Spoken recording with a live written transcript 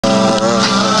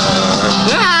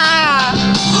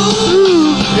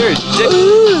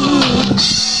music.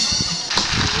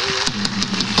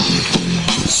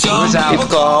 Some people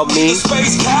call me.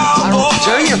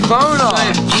 Turn your phone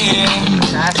off.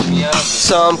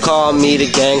 Some call me the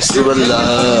gangster of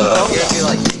love.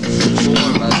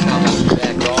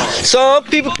 Some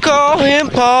people call him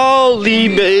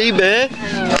Paulie, baby.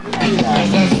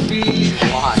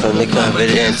 From the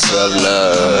confidence of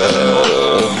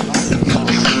love.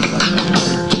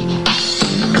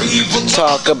 People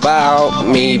talk about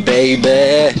me,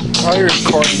 baby. Why are you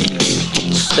recording?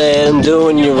 Say I'm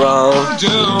doing you wrong.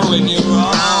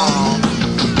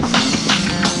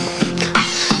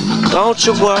 Don't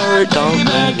you worry,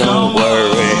 don't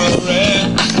worry.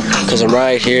 Cause I'm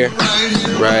right here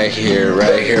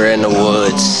in the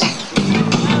woods.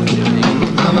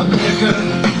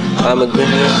 I'm a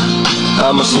grinner,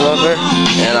 I'm a smoker,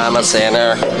 and I'm a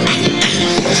sinner.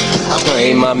 I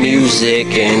play my music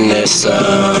in the sun.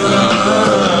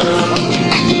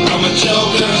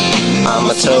 I'm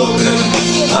a toker,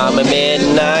 I'm a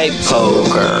midnight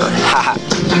poker. Haha.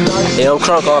 Hey, I'm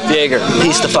Crunk off Jaeger.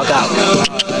 Peace the fuck out.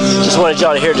 Just wanted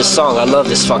y'all to hear this song. I love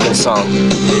this fucking song.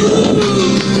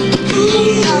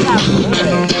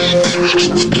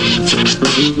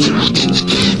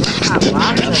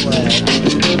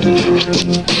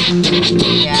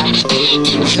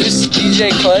 Is this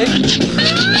DJ Clay?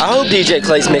 I hope DJ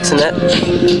Clay's mixing that.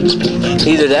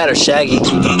 Either that or Shaggy.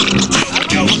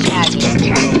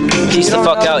 Peace the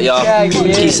fuck out, y'all.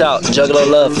 Peace out. Juggalo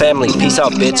love, family. Peace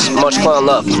out, bitch. Much clown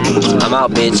love. I'm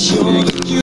out, bitch.